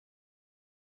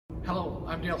Hello,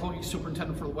 I'm Dale Hoagie,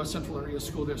 Superintendent for the West Central Area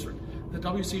School District. The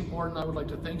WCA Board and I would like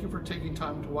to thank you for taking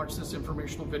time to watch this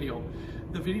informational video.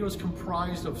 The video is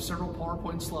comprised of several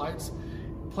PowerPoint slides,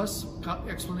 plus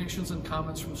explanations and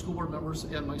comments from school board members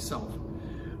and myself.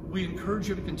 We encourage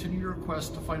you to continue your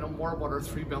quest to find out more about our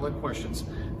 3 ballot questions.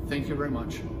 Thank you very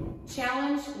much.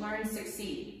 Challenge, learn,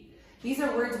 succeed. These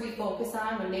are words we focus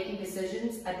on when making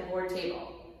decisions at the board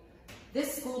table.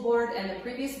 This school board and the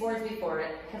previous boards before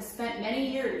it have spent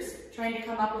many years trying to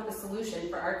come up with a solution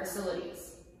for our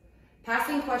facilities.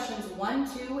 Passing questions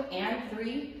 1, 2, and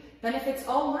 3 benefits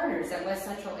all learners at West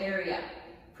Central area,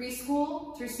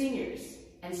 preschool through seniors,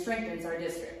 and strengthens our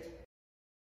district.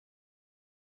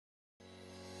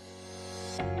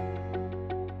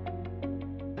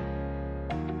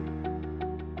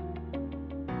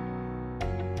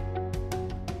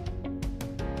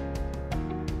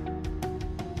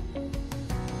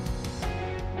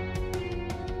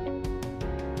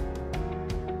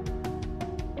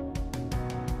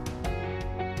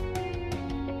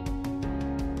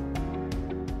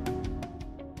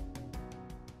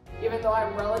 Even though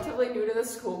I'm relatively new to the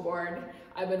school board,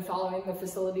 I've been following the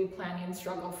facility planning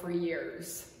struggle for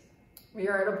years. We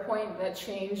are at a point that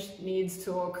change needs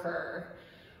to occur.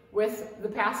 With the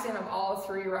passing of all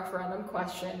 3 referendum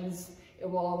questions, it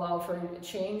will allow for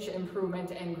change,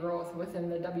 improvement, and growth within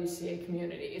the WCA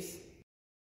communities.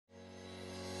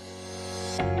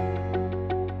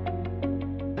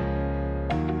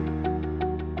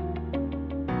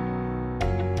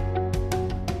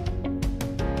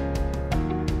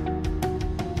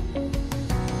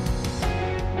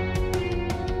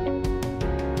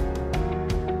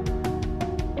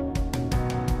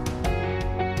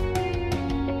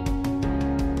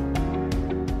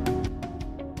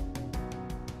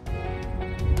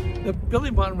 The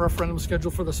building bond referendum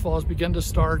scheduled for this fall has begun to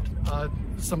start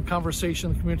some conversation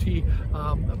in the community,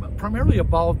 primarily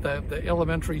about the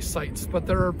elementary sites, but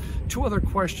there are 2 other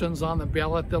questions on the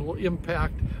ballot that will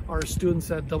impact our students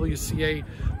at WCA.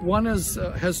 One has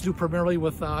to do primarily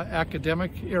with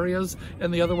academic areas,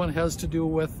 and the other one has to do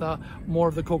with more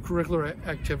of the co-curricular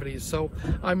activities. So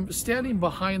I'm standing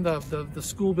behind the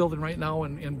school building right now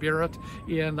in Barrett,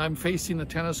 and I'm facing the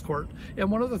tennis court.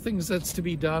 And one of the things that's to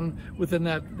be done within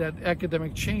that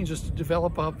academic change is to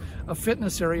develop a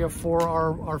fitness area for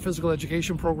our physical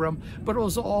education program, but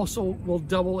it also will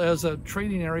double as a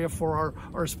training area for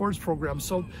our sports program.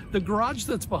 So the garage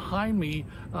that's behind me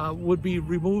would be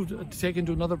removed to take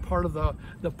into another part of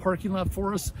the parking lot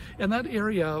for us, and that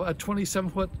area, a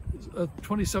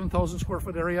 27,000 square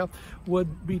foot area,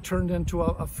 would be turned into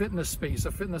a fitness space,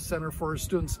 a fitness center for our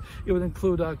students. It would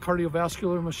include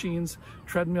cardiovascular machines,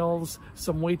 treadmills,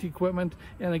 some weight equipment,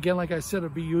 and again, like I said,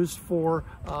 it'd be used for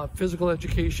physical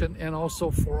education and also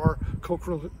for our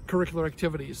co-curricular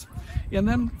activities. And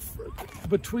then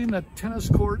between the tennis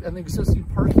court and the existing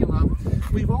parking lot,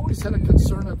 we've always had a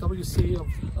concern at WCA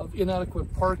of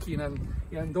inadequate parking, and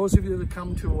those of you that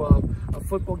come to a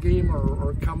football game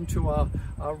or come to a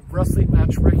wrestling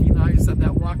match recognize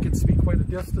that walk gets to be quite a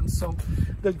distance. So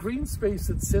the green space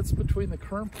that sits between the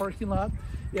current parking lot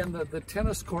and the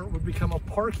tennis court would become a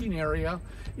parking area,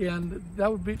 and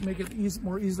that would make it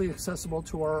more easily accessible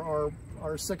to our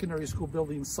secondary school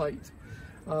building site.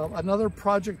 Another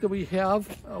project that we have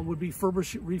would be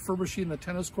refurbishing the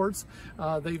tennis courts.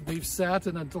 They've sat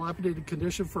in a dilapidated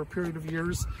condition for a period of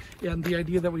years, and the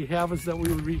idea that we have is that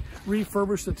we would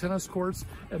refurbish the tennis courts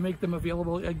and make them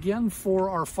available again for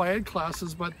our FIAD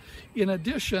classes, but in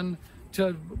addition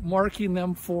to marking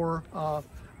them for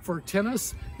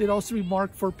tennis, they'd also be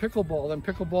marked for pickleball. And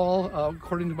pickleball,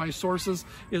 according to my sources,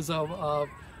 is a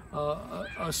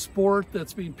sport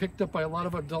that's being picked up by a lot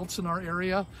of adults in our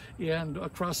area, and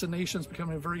across the nation it's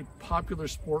becoming a very popular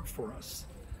sport for us.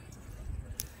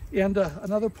 And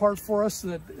another part for us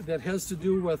that has to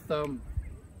do with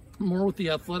more with the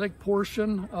athletic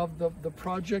portion of the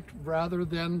project rather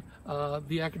than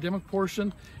the academic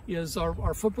portion is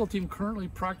our football team currently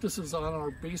practices on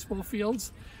our baseball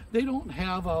fields. They don't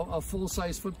have a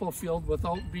full-size football field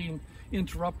without being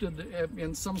interrupted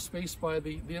in some space by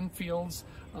the infields,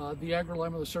 the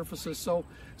agri-lime of the surfaces. So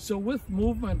with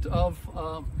movement of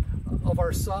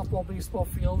our softball, baseball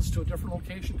fields to a different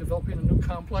location, developing a new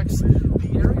complex,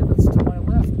 the area that's to my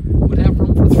left would have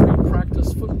room for 3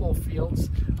 practice football fields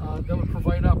that would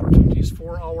provide opportunities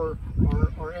for our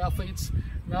athletes,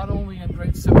 not only in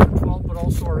grades 7 and 12, but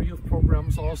also our youth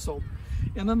programs also.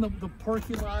 And then the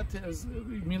parking lot is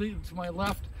immediately to my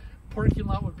left parking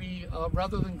lot would be,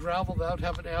 rather than gravel, that would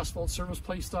have an asphalt surface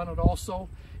placed on it also,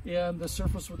 and the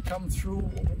surface would come through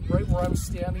right where I'm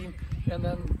standing and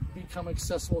then become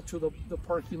accessible to the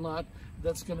parking lot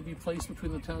that's going to be placed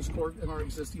between the tennis court and our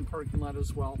existing parking lot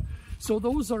as well. So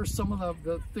those are some of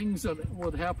the things that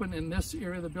would happen in this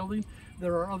area of the building.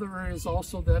 There are other areas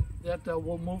also that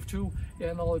we'll move to,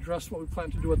 and I'll address what we plan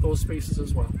to do at those spaces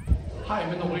as well. Hi,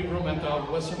 I'm in the weight room at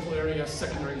the West Central Area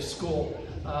Secondary School.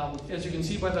 As you can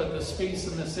see by the space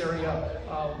in this area,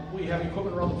 we have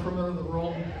equipment around the perimeter of the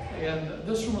room, and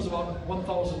this room is about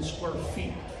 1,000 square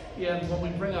feet. And when we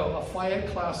bring a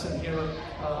FIAD class in here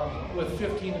with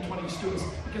 15 to 20 students,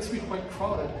 it gets to be quite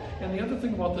crowded. And the other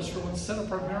thing about this room, it's set up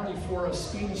primarily for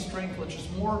speed and strength, which is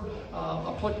more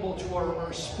applicable to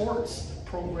our sports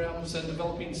programs and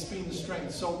developing speed and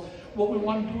strength. So what we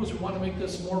want to do is we want to make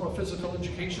this more of a physical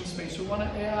education space. We want to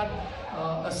add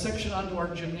a section onto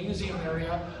our gymnasium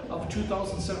area of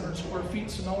 2,700 square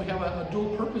feet. So now we have a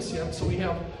dual purpose yet. So we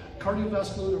have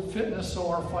cardiovascular fitness, so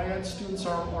our FIAD students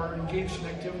are engaged in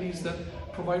activities that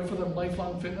provide for them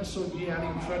lifelong fitness, so we'll be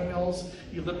adding treadmills,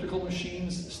 elliptical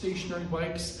machines, stationary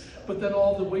bikes, but then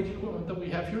all the weight equipment that we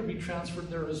have here will be transferred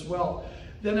there as well.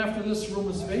 Then after this room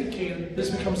is vacated,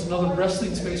 this becomes another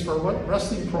wrestling space for our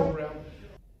wrestling program.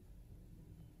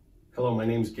 Hello, my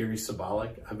name is Gary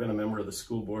Sabalik. I've been a member of the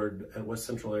school board at West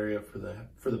Central Area for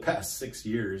the past 6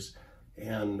 years.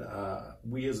 And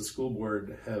we as a school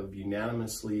board have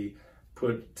unanimously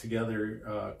put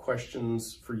together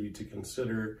questions for you to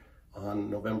consider on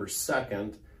November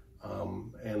 2nd.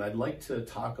 And I'd like to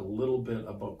talk a little bit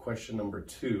about question number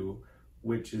 2,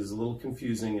 which is a little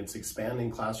confusing. It's expanding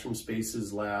classroom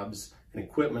spaces, labs, and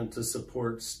equipment to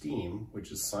support STEAM,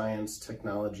 which is science,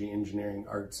 technology, engineering,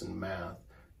 arts, and math,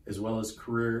 as well as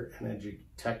career and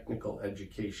technical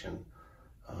education.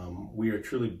 We are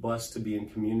truly blessed to be in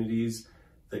communities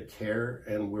that care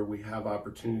and where we have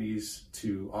opportunities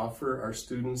to offer our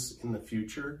students in the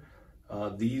future.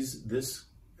 This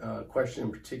question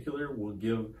in particular will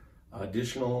give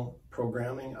additional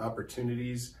programming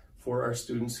opportunities for our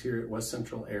students here at West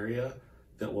Central Area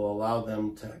that will allow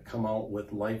them to come out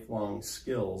with lifelong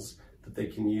skills that they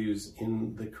can use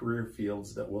in the career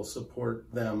fields that will support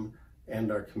them and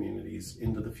our communities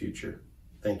into the future.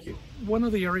 Thank you. One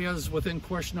of the areas within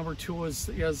question number 2 is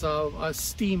a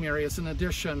STEAM area. It's an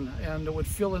addition, and it would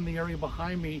fill in the area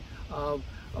behind me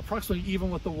approximately even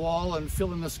with the wall and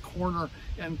fill in this corner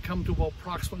and come to about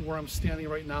approximately where I'm standing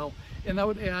right now. And that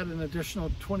would add an additional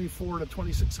 2,400 to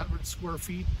 2,600 square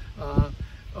feet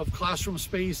of classroom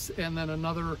space, and then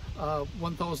another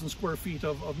 1,000 square feet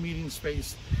of meeting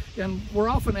space. And we're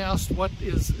often asked, what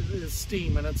is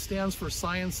STEAM? And it stands for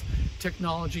science,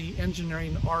 technology,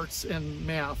 engineering, arts, and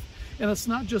math. And it's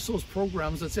not just those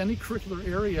programs, it's any curricular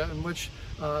area in which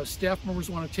staff members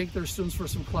want to take their students for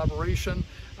some collaboration.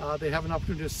 They have an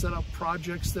opportunity to set up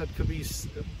projects that could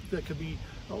be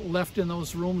left in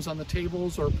those rooms on the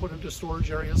tables or put into storage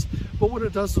areas. But what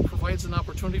it does is it provides an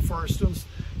opportunity for our students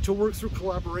to work through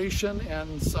collaboration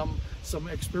and some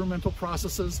experimental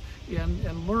processes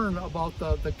and learn about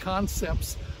the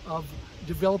concepts of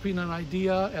developing an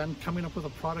idea and coming up with a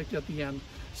product at the end.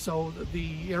 So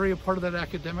the area part of that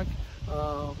academic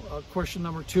question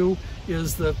number 2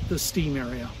 is the STEAM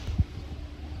area.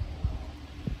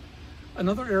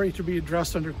 Another area to be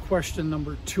addressed under question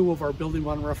number 2 of our Building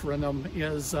 1 referendum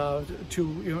is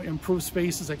to improve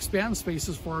spaces, expand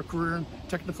spaces for our career and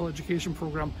technical education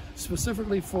program,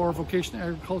 specifically for vocational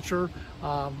agriculture,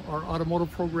 our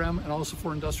automotive program, and also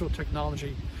for industrial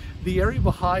technology. The area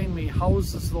behind me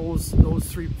houses those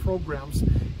 3 programs,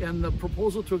 and the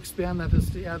proposal to expand that is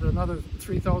to add another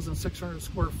 3,600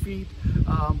 square feet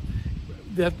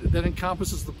that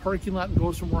encompasses the parking lot and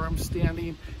goes from where I'm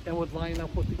standing and would line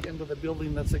up with the end of the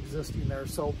building that's existing there.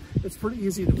 So it's pretty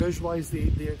easy to visualize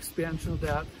the expansion of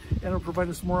that, and it'll provide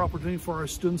us more opportunity for our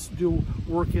students to do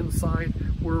work inside.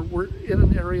 We're in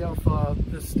an area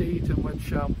of the state in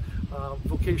which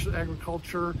vocational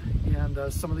agriculture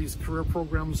and some of these career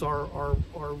programs are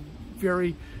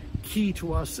very key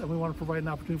to us, and we want to provide an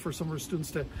opportunity for some of our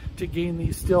students to gain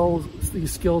these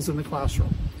skills in the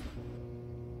classroom.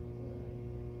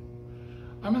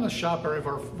 I'm in the shop area of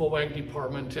our VOAG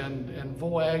department, and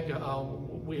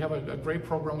VOAG, we have a great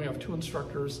program. We have 2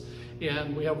 instructors,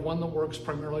 and we have one that works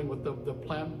primarily with the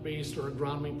plant-based or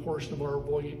agronomy portion of our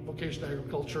vocational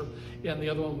agriculture, and the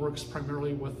other one works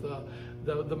primarily with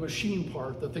the machine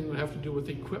part, the thing that have to do with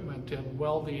equipment and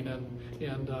welding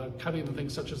and cutting and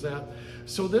things such as that.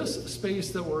 So this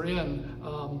space that we're in,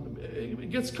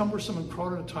 it gets cumbersome and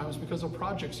crowded at times because of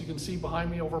projects. You can see behind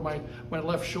me over my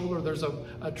left shoulder, there's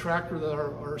a tractor that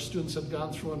our students have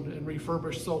gone through and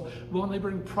refurbished. So when they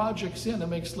bring projects in, it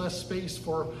makes less space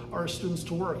for our students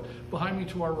to work. Behind me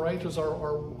to our right is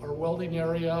our welding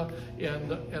area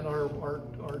and our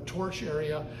torch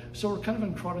area. So we're kind of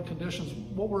in crowded conditions.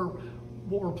 What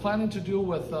we're planning to do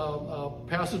with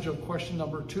passage of question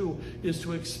number 2 is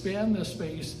to expand this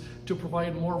space to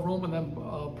provide more room, and then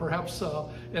perhaps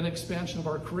an expansion of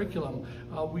our curriculum.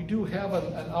 We do have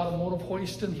an automotive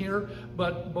hoist in here,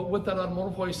 but with that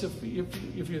automotive hoist, if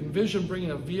you envision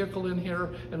bringing a vehicle in here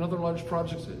and other large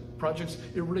projects,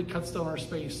 it really cuts down our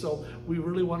space. So we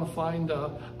really want to find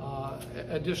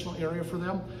additional area for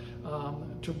them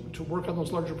to work on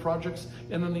those larger projects.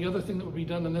 And then the other thing that would be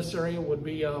done in this area would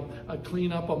be a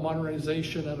cleanup, a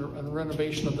modernization, and a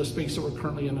renovation of the space that we're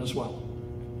currently in as well.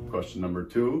 Question number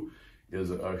 2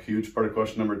 is a huge part of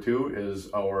question number 2 is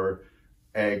our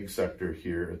ag sector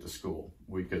here at the school.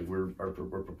 We're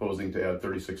proposing to add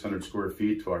 3,600 square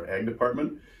feet to our ag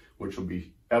department, which will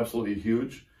be absolutely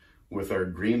huge, with our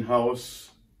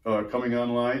greenhouse coming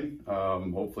online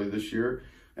hopefully this year.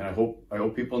 And I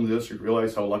hope people in the district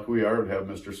realize how lucky we are to have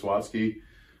Mr. Swatsky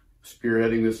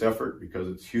spearheading this effort, because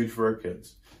it's huge for our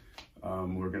kids.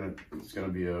 It's gonna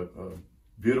be a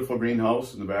beautiful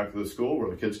greenhouse in the back of the school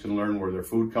where the kids can learn where their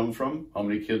food comes from. How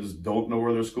many kids don't know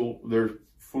where their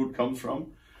food comes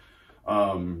from?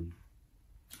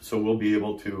 So we'll be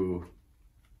able to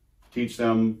teach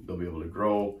them. They'll be able to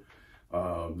grow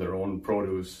their own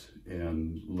produce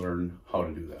and learn how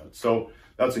to do that. So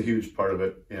that's a huge part of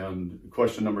it. And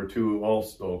question number 2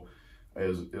 also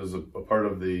is a part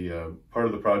of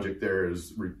the project there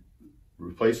is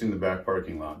replacing the back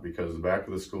parking lot, because the back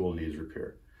of the school needs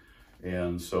repair.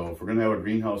 And so if we're going to have a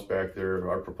greenhouse back there,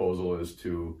 our proposal is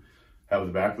to have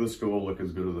the back of the school look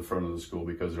as good as the front of the school,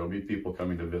 because there'll be people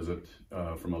coming to visit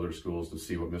from other schools to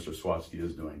see what Mr. Swatsky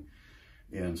is doing.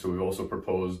 And so we've also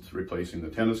proposed replacing the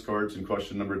tennis courts in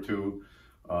question number 2,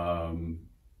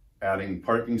 adding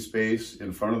parking space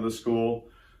in front of the school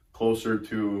closer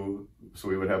to, so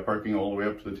we would have parking all the way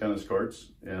up to the tennis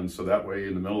courts. And so that way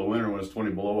in the middle of winter when it's 20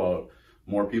 below out,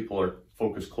 more people are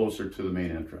focused closer to the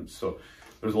main entrance. So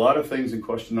there's a lot of things in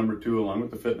question number 2, along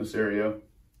with the fitness area.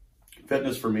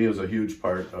 Fitness for me is a huge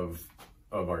part of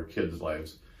our kids'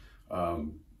 lives.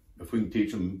 If we can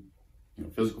teach them,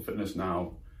 physical fitness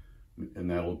now, and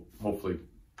that'll hopefully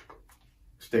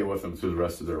stay with them through the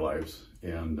rest of their lives.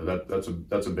 And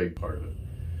that's a big part of it.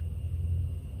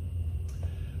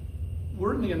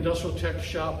 We're in the industrial tech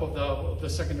shop of the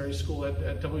secondary school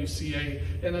at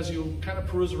WCA, and as you kind of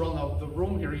peruse around the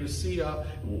room here, you see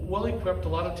well-equipped, a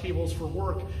lot of tables for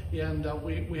work, and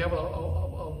we have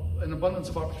an abundance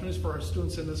of opportunities for our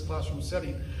students in this classroom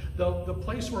setting. The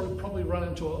place where we probably run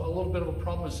into a little bit of a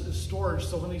problem is storage.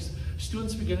 So when these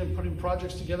students begin putting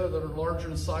projects together that are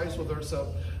larger in size, whether it's a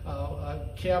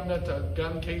cabinet, a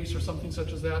gun case, or something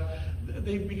such as that,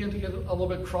 they begin to get a little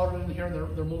bit crowded in here, and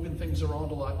they're moving things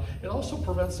around a lot. It also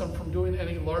prevents them from doing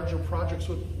any larger projects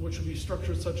which would be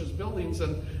structures such as buildings,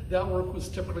 and that work was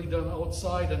typically done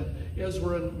outside. And as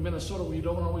we're in Minnesota, we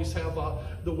don't always have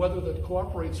the weather that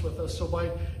cooperates with us. So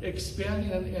by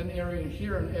expanding an area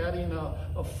here and adding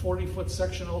a 40-foot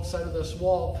section outside of this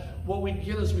wall, what we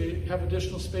get is we have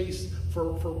additional space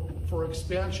for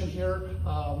expansion here,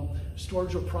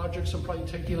 storage of projects, and probably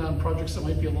taking on projects that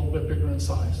might be a little bit bigger in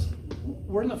size.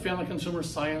 We're in the Family Consumer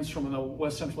Science room in the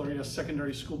West Central Area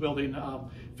Secondary School Building.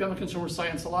 Family Consumer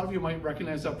Science, a lot of you might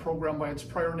recognize that program by its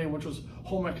prior name, which was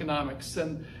Home Economics.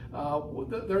 And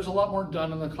there's a lot more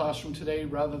done in the classroom today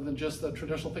rather than just the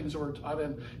traditional things that were taught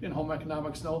in Home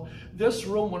Economics. No, this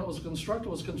room, when it was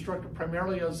constructed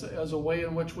primarily as a way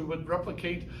in which we would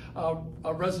replicate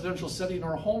a residential setting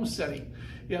or a home setting.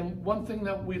 And one thing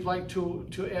that we'd like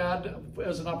to add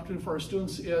as an opportunity for our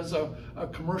students is a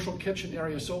commercial kitchen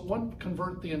area. So it wouldn't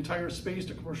convert the entire space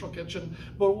to commercial kitchen,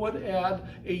 but would add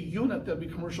a unit that'd be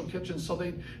commercial kitchen, so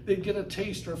they'd get a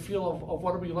taste or feel of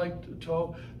what it'd be like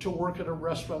to work at a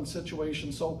restaurant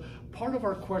situation. So part of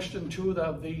our question too,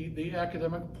 the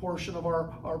academic portion of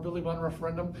our building bond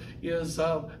referendum, is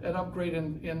an upgrade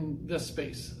in this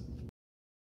space.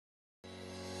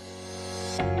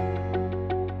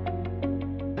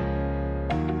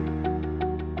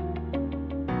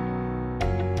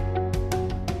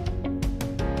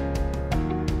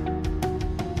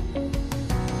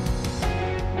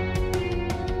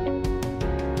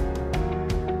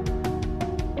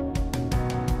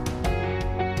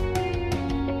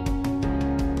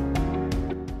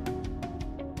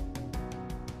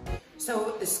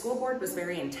 So the school board was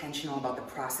very intentional about the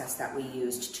process that we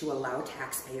used to allow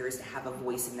taxpayers to have a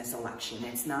voice in this election.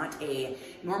 It's not a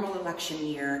normal election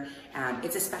year,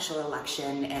 it's a special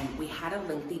election, and we had a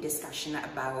lengthy discussion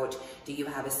about, do you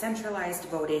have a centralized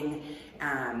voting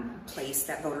place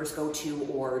that voters go to,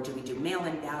 or do we do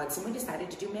mail-in ballots? And we decided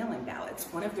to do mail-in ballots.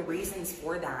 One of the reasons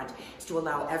for that is to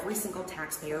allow every single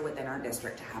taxpayer within our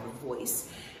district to have a voice.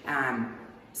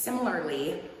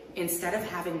 Similarly, instead of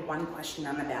having one question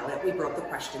on the ballot, we broke the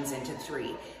questions into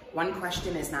 3. One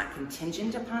question is not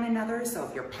contingent upon another, so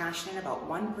if you're passionate about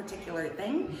one particular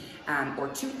thing, or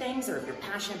 2 things, or if you're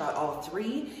passionate about all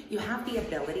 3, you have the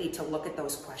ability to look at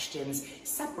those questions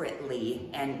separately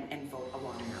and vote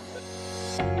along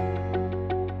that way.